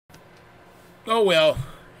Oh well,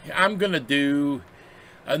 I'm gonna do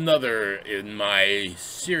another in my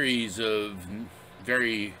series of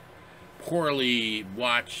very poorly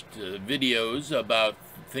watched videos about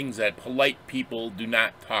things that polite people do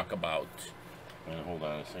not talk about. Hold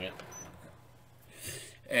on a second.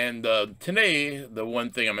 And today, the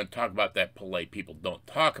one thing I'm going to talk about that polite people don't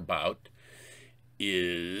talk about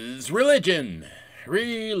is religion.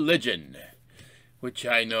 Religion, which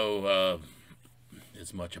I know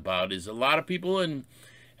as much about as a lot of people, and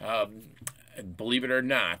um, believe it or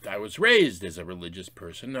not, I was raised as a religious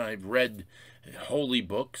person. I've read holy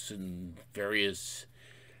books and various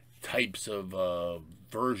types of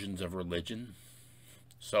versions of religion.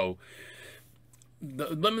 So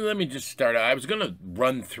let me just start out. I was going to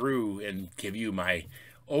run through and give you my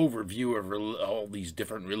overview of all these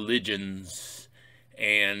different religions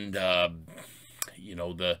and the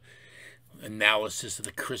analysis of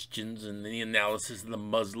the Christians and the analysis of the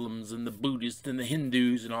Muslims and the Buddhists and the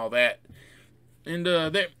Hindus and all that. And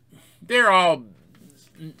they're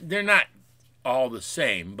not all the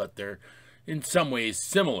same, but they're in some ways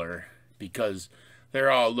similar because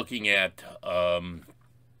they're all looking at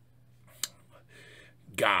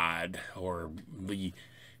God, or the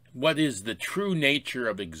what is the true nature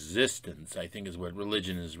of existence, I think, is what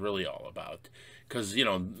religion is really all about. Because,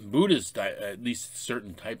 Buddhists, at least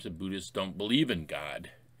certain types of Buddhists, don't believe in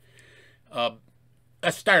God. Uh,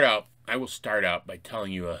 I will start out by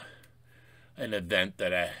telling you an event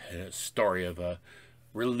a story of a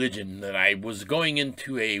religion that I was going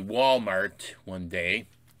into a Walmart one day.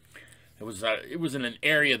 It was in an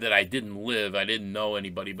area that I didn't live. I didn't know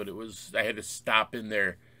anybody, but I had to stop in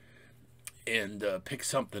there and pick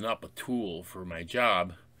something up, a tool for my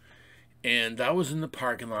job. And I was in the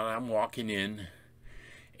parking lot. I'm walking in,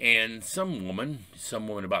 and some woman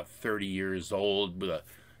about 30 years old, with a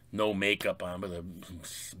no makeup on, with a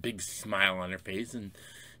big smile on her face, and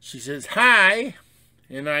she says hi,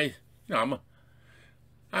 and I'm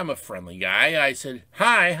a friendly guy. I said,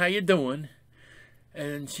 hi, how you doing?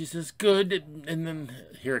 And she says, good. And then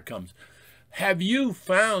here it comes. Have you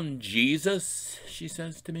found Jesus? She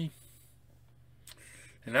says to me.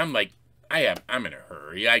 And I'm like, I'm in a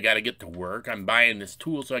hurry. I got to get to work. I'm buying this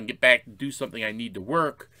tool so I can get back and do something I need to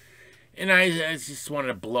work. And I just wanted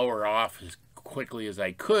to blow her off as quickly as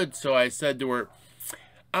I could. So I said to her,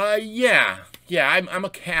 yeah, I'm a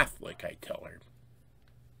Catholic, I tell her.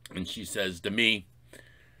 And she says to me,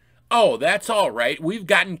 oh, that's all right. We've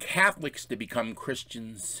gotten Catholics to become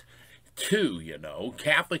Christians too,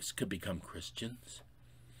 Catholics could become Christians.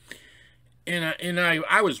 And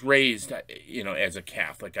I was raised, as a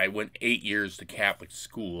Catholic. I went 8 years to Catholic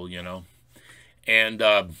school, And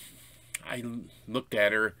I looked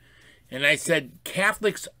at her and I said,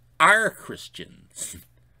 Catholics are Christians.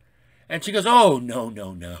 And she goes, oh, no,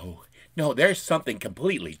 no, no. No, there's something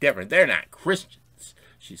completely different. They're not Christians,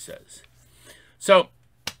 she says. So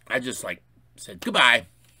I just said goodbye.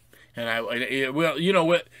 And well, you know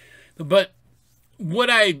what? But what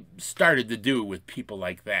I started to do with people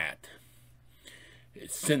like that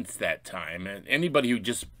since that time, and anybody who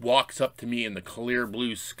just walks up to me in the clear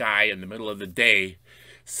blue sky in the middle of the day,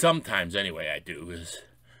 sometimes anyway I do, is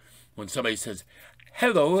when somebody says,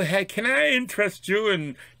 hello, can I interest you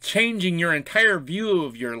in changing your entire view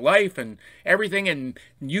of your life and everything, and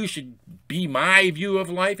you should be my view of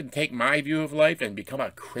life and take my view of life and become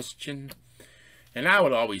a Christian? And I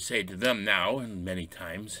would always say to them now, and many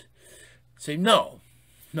times, say, no,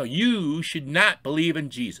 you should not believe in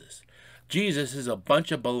Jesus. Jesus is a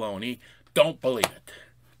bunch of baloney. Don't believe it.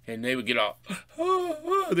 And they would get all,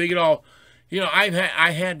 they get all,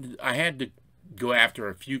 I had to go after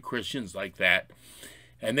a few Christians like that,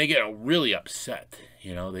 and they get really upset.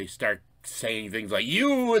 They start saying things like,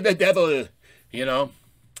 you and the devil,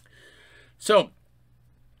 So,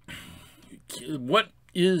 what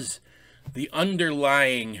is the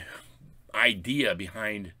underlying idea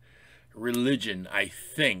behind religion, I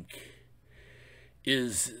think,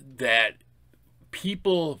 is that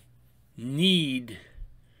people need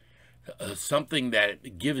something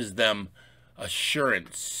that gives them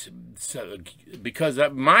assurance. So, because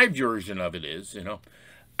my version of it is,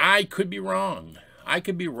 I could be wrong. I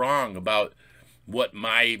could be wrong about what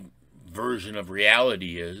my version of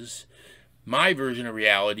reality is. My version of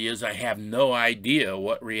reality is I have no idea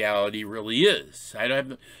what reality really is. I don't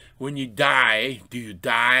have. When you die, do you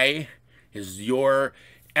die? Is your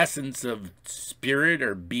essence of spirit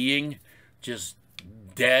or being just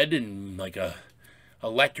dead, and like a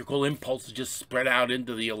electrical impulse just spread out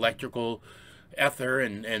into the electrical ether,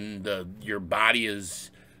 and your body is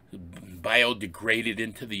biodegraded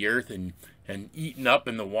into the earth and eaten up,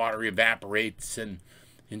 and the water evaporates, and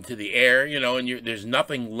into the air, you know, and there's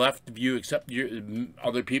nothing left of you except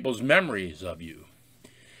other people's memories of you.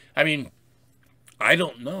 I mean, I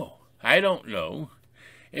don't know. I don't know.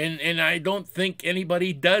 And I don't think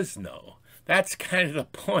anybody does know. That's kind of the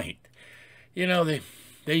point. You know,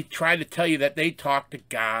 they try to tell you that they talk to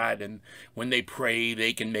God, and when they pray,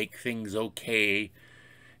 they can make things okay.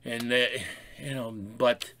 And, you know,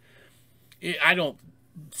 but I don't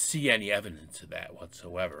see any evidence of that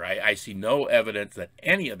whatsoever. I see no evidence that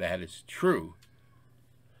any of that is true.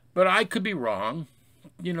 But I could be wrong.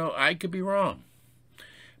 You know, I could be wrong.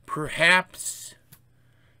 Perhaps.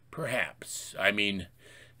 I mean,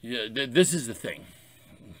 this is the thing.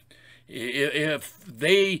 If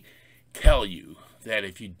they tell you that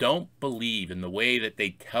if you don't believe in the way that they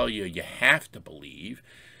tell you you have to believe,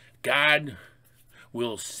 God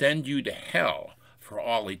will send you to hell for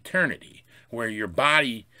all eternity, where your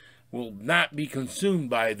body will not be consumed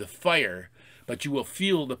by the fire, but you will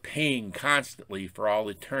feel the pain constantly for all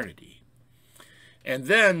eternity. And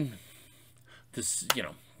then, this, you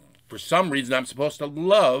know, for some reason I'm supposed to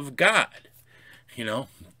love God, you know.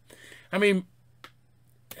 I mean,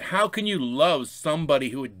 how can you love somebody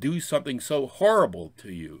who would do something so horrible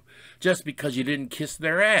to you just because you didn't kiss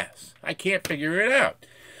their ass? I can't figure it out.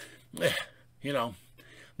 You know,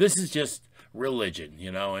 this is just religion,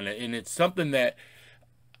 you know, and it's something that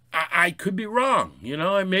I could be wrong, you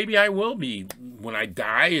know, and maybe I will be. When I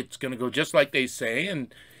die, it's going to go just like they say,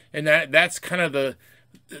 and that's kind of the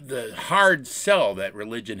hard sell that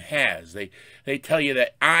religion has. They tell you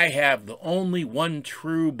that I have the only one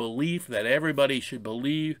true belief that everybody should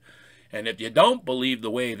believe, and if you don't believe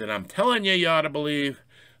the way that I'm telling you ought to believe,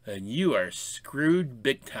 then you are screwed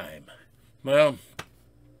big time. Well,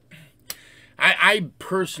 I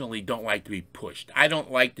personally don't like to be pushed. I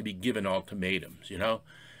don't like to be given ultimatums, you know.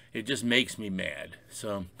 It just makes me mad.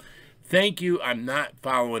 So, thank you. I'm not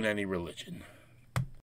following any religion.